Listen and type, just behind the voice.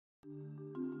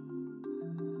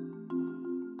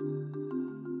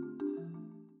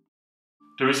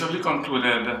The recently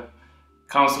concluded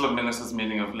Council of Ministers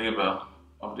meeting of Labour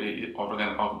of the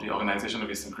Organization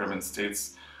of Eastern Caribbean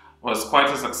States was quite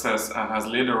a success and has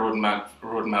laid a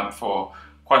roadmap for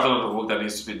quite a lot of work that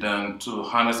needs to be done to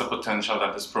harness the potential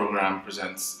that this program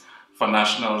presents for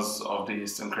nationals of the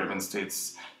Eastern Caribbean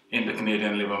states in the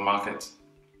Canadian labour market.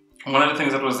 One of the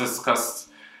things that was discussed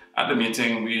at the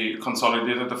meeting, we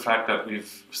consolidated the fact that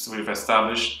we've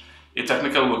established a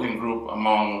technical working group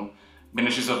among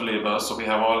ministries of labour. So we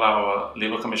have all our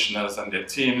labour commissioners and their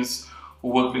teams who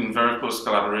work in very close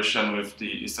collaboration with the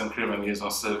Eastern Caribbean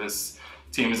Liaison Service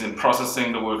teams in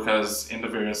processing the workers in the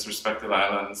various respective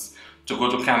islands to go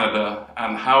to Canada,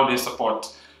 and how they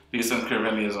support the Eastern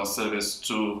Caribbean Liaison Service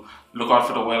to look out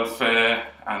for the welfare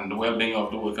and the well-being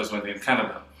of the workers when they're in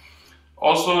Canada.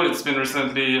 Also, it's been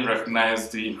recently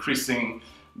recognized the increasing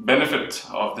benefit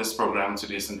of this program to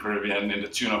the Eastern Caribbean in the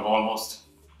tune of almost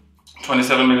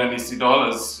 27 million EC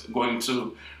dollars going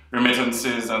to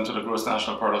remittances and to the gross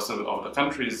national products of the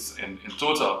countries in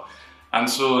total. And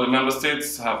so the member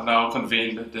states have now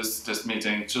convened this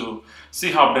meeting to see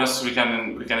how best we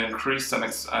can increase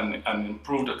and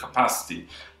improve the capacity.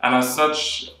 And as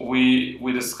such, we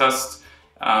discussed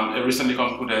a recently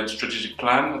concluded strategic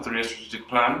plan, a 3-year strategic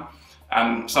plan.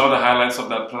 And some of the highlights of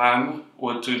that plan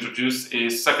were to introduce a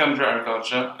secondary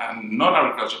agriculture and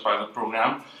non-agriculture pilot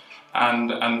program,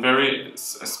 and very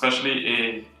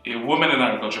especially a women in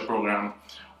agriculture program,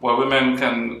 where women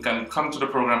can come to the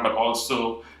program, but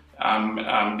also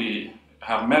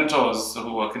have mentors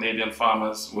who are Canadian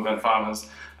farmers, women farmers,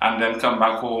 and then come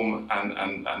back home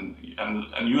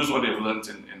and use what they've learned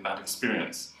in that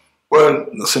experience. Well,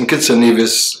 St. Kitts and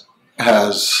Nevis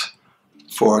has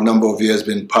for a number of years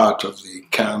been part of the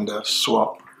Canada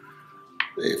SWAP,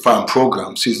 the farm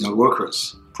program, seasonal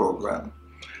workers program.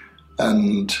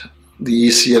 And the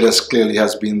ECLS clearly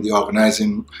has been the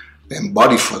organizing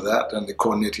body for that and the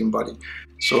coordinating body.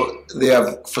 So they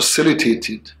have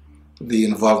facilitated the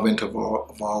involvement of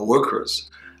our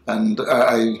workers. And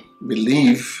I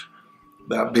believe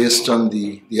that based on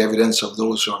the evidence of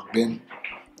those who have been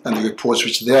and the reports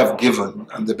which they have given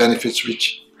and the benefits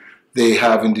which they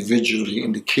have individually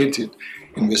indicated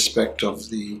in respect of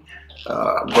the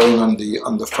going on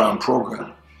the farm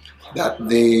program, that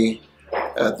the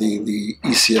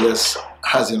ECLS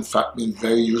has in fact been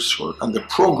very useful, and the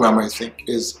program, I think,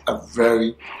 is a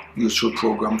very useful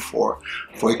program for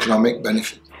economic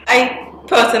benefit. I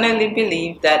personally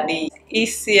believe that the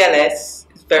ECLS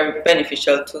is very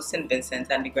beneficial to St. Vincent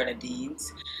and the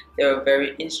Grenadines. They were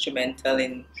very instrumental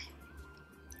in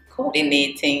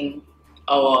coordinating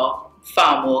our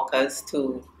farm workers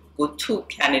to go to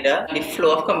Canada. The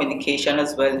flow of communication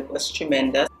as well was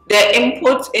tremendous. Their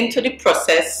input into the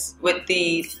process with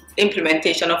the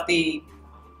implementation of the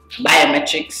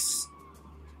biometrics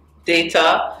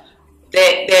data,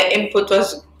 their input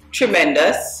was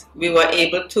tremendous. We were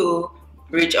able to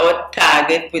reach our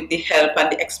target with the help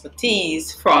and the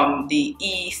expertise from the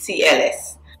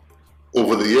ECLS.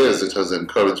 Over the years, it has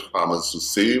encouraged farmers to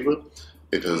save.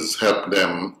 It has helped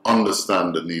them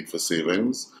understand the need for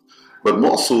savings. But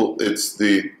more so, it's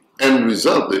the end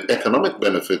result, the economic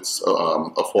benefits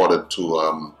afforded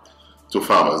to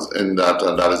farmers, and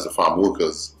that is the farm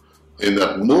workers, in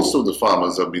that most of the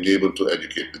farmers have been able to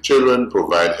educate the children,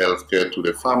 provide health care to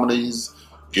their families,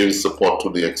 give support to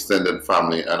the extended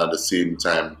family, and at the same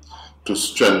time to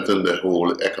strengthen the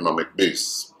whole economic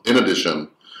base. In addition,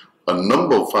 a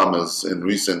number of farmers in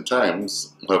recent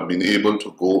times have been able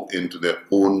to go into their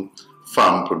own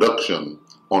farm production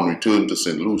on return to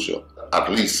St. Lucia. At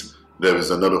least there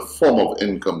is another form of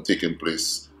income taking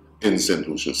place in St.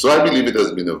 Lucia. So I believe it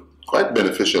has been a quite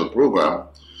beneficial program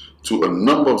to a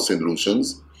number of St.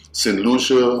 Lucians. St.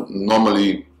 Lucia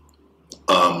normally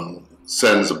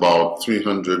sends about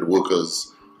 300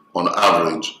 workers on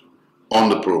average on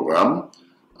the program,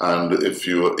 and if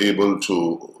you are able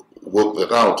to work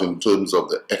that out in terms of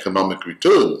the economic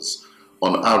returns,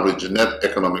 on average net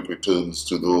economic returns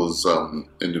to those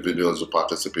individuals who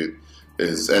participate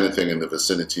is anything in the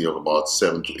vicinity of about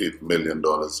 $7 to $8 million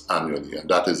annually, and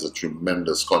that is a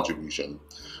tremendous contribution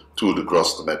to the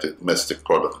gross domestic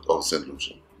product of St.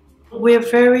 Lucia. We're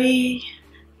very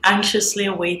anxiously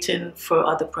awaiting for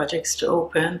other projects to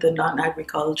open, the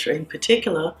non-agriculture in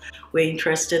particular. We're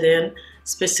interested in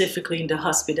specifically in the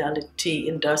hospitality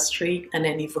industry and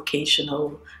any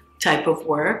vocational type of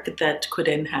work that could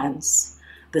enhance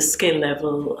the skill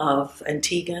level of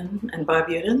Antiguan and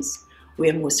Barbudans. We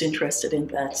are most interested in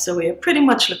that. So we are pretty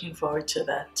much looking forward to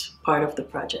that part of the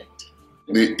project.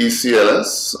 The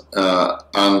ECLS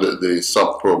and the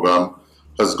sub-program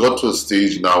has got to a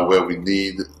stage now where we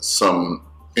need some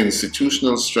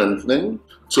institutional strengthening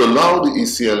to allow the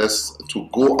ECLS to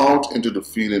go out into the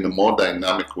field in a more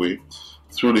dynamic way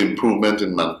through the improvement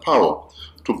in manpower,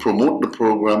 to promote the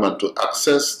program and to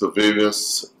access the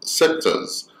various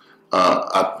sectors.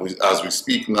 As we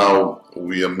speak now,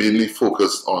 we are mainly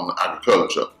focused on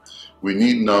agriculture. We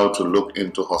need now to look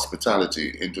into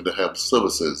hospitality, into the health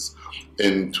services,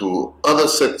 into other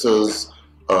sectors,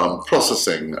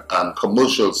 processing and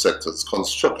commercial sectors,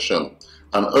 construction,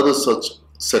 and other such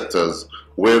sectors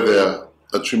where there are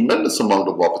a tremendous amount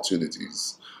of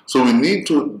opportunities. So we need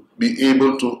to be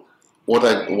able to, what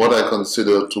I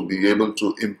consider to be able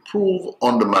to improve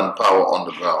on the manpower on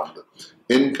the ground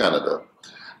in Canada,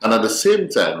 and at the same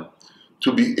time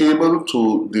to be able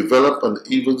to develop an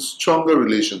even stronger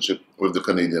relationship with the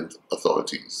Canadian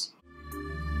authorities.